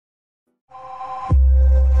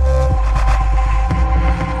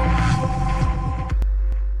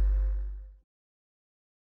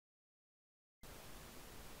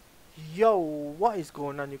Yo, what is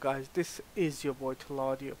going on, you guys? This is your boy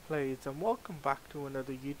Taladia Plays, and welcome back to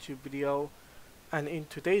another YouTube video. And in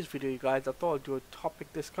today's video, you guys, I thought I'd do a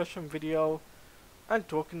topic discussion video and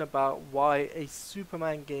talking about why a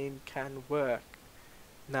Superman game can work.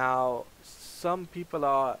 Now, some people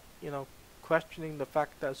are, questioning the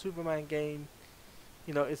fact that a Superman game,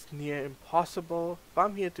 is near impossible. But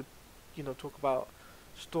I'm here to, talk about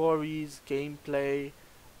stories, gameplay,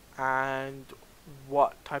 and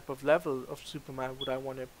what type of level of Superman would I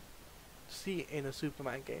want to see in a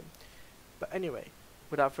Superman game. But anyway,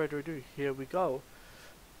 without further ado, here we go.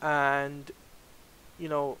 And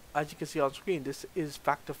as you can see on screen, this is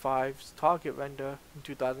Factor 5's target render in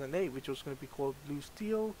 2008, which was going to be called Blue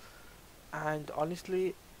Steel. And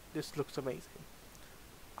honestly, this looks amazing.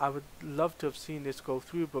 I would love to have seen this go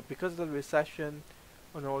through, but because of the recession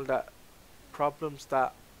and all that problems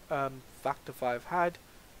that Factor 5 had,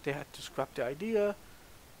 they had to scrap the idea.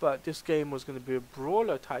 But this game was going to be a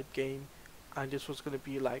brawler type game, and this was going to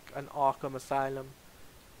be like an Arkham Asylum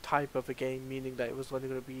type of a game, meaning that it was only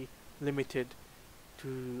going to be limited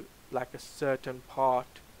to like a certain part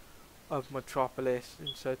of Metropolis and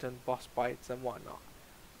certain boss fights and whatnot.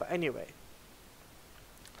 But anyway,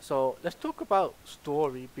 so let's talk about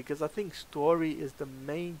story, because I think story is the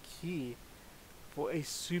main key for a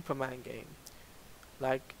Superman game.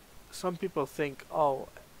 Like, some people think, oh,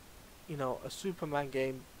 a Superman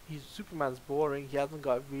game, Superman's boring, he hasn't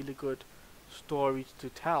got really good stories to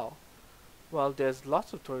tell. Well, there's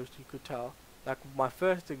lots of stories you could tell. Like, my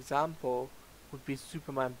first example would be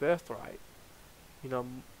Superman Birthright.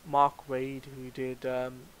 Mark Waid, who did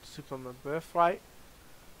Superman Birthright.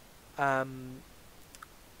 And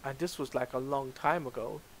this was like a long time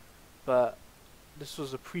ago, but this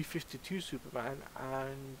was a pre-52 Superman,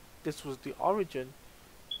 and this was the origin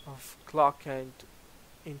of Clark Kent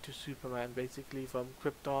into Superman, basically from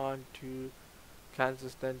Krypton to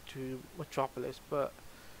Kansas, then to Metropolis. But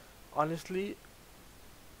honestly,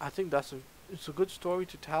 I think it's a good story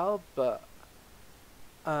to tell, but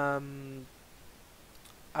I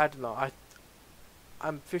don't know,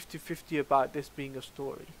 I'm 50-50 about this being a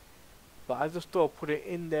story. But I just thought put it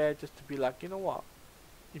in there just to be like, you know what,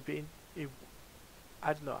 I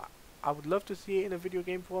don't know, I would love to see it in a video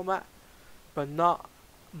game format, but not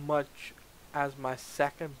much as my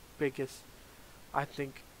second biggest, I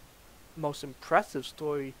think, most impressive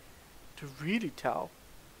story to really tell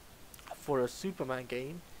for a Superman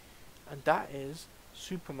game, and that is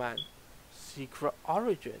Superman Secret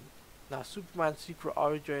Origin. Now, Superman Secret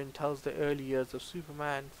Origin tells the early years of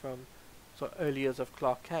Superman, early years of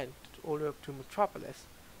Clark Kent all the way up to Metropolis.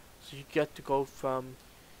 So you get to go from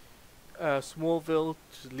Smallville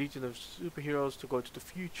to Legion of Superheroes, to go to the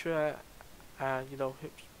future, and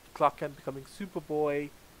Clark Kent becoming Superboy,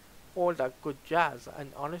 all that good jazz.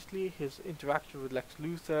 And honestly, his interaction with Lex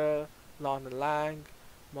Luthor, Lana Lang,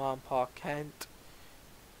 Ma and Pa Kent,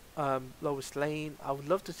 Lois Lane, I would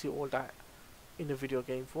love to see all that in a video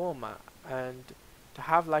game format, and to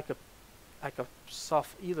have like a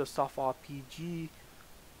either soft RPG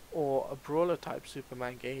or a brawler type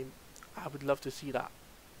Superman game, I would love to see that.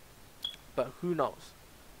 But who knows?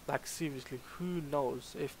 Like, seriously, who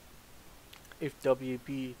knows if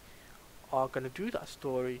WB are gonna do that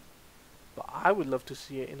story? But I would love to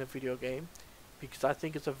see it in a video game, because I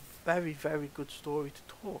think it's a very, very good story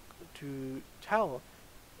to tell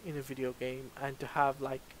in a video game, and to have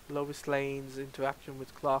like Lois Lane's interaction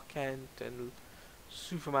with Clark Kent and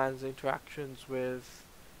Superman's interactions with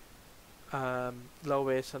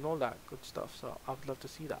Lois and all that good stuff. So I would love to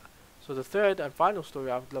see that. So the third and final story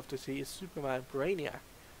I would love to see is Superman Brainiac.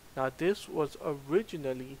 Now, this was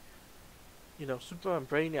originally, Superman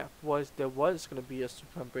Brainiac there was going to be a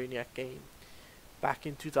Superman Brainiac game back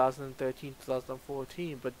in 2013,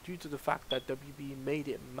 2014, but due to the fact that WB made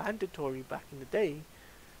it mandatory back in the day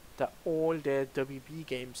that all their WB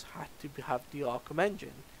games had to have the Arkham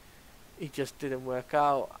engine, it just didn't work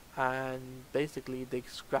out, and basically they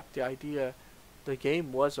scrapped the idea. The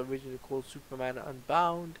game was originally called Superman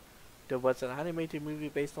Unbound. There was an animated movie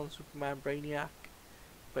based on Superman Brainiac,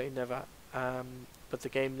 but but the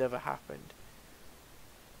game never happened.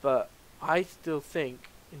 But I still think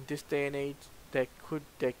in this day and age there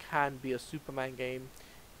can be a Superman game.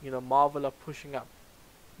 Marvel are pushing up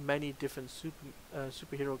many different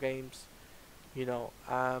superhero games.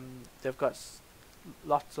 They've got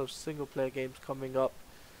lots of single player games coming up.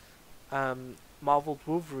 Marvel's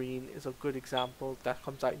Wolverine is a good example that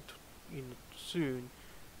comes out soon,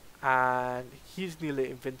 and he's nearly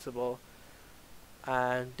invincible,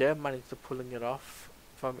 and they're managed to pulling it off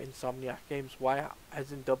from Insomniac Games. Why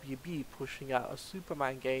hasn't WB pushing out a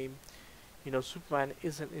Superman game You know, Superman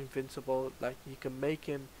isn't invincible. Like, you can make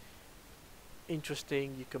him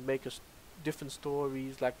interesting. You can make different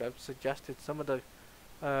stories. Like I've suggested, some of the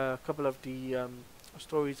couple of the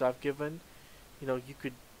stories I've given. You know, you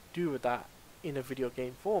could do with that in a video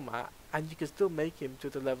game format, and you can still make him to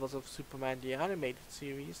the levels of Superman the animated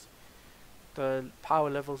series, the power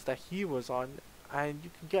levels that he was on, and you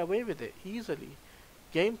can get away with it easily.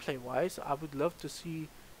 Gameplay wise, I would love to see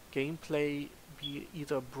gameplay be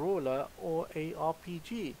either a brawler or a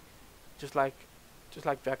RPG, just like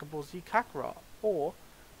Dragon Ball Z Kakarot, or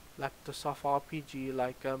like the soft RPG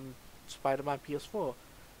like Spider-Man PS4.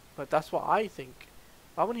 But that's what I think.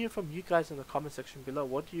 I want to hear from you guys in the comment section below.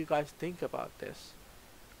 What do you guys think about this?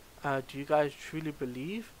 Do you guys truly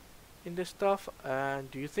believe in this stuff?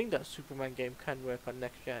 And do you think that Superman game can work on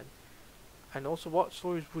next gen? And also, what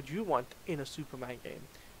stories would you want in a Superman game?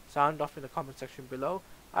 Sound off in the comment section below.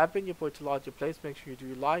 I've been your boy Larger Plays. Make sure you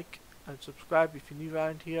do like and subscribe if you're new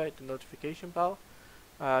around here. Hit the notification bell.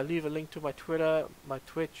 Leave a link to my Twitter, my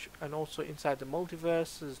Twitch, and also inside the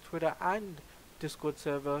Multiverse's Twitter and Discord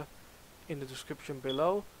server in the description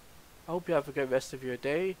below. I hope you have a great rest of your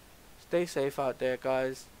day. Stay safe out there,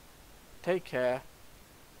 guys. Take care,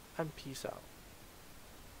 and peace out.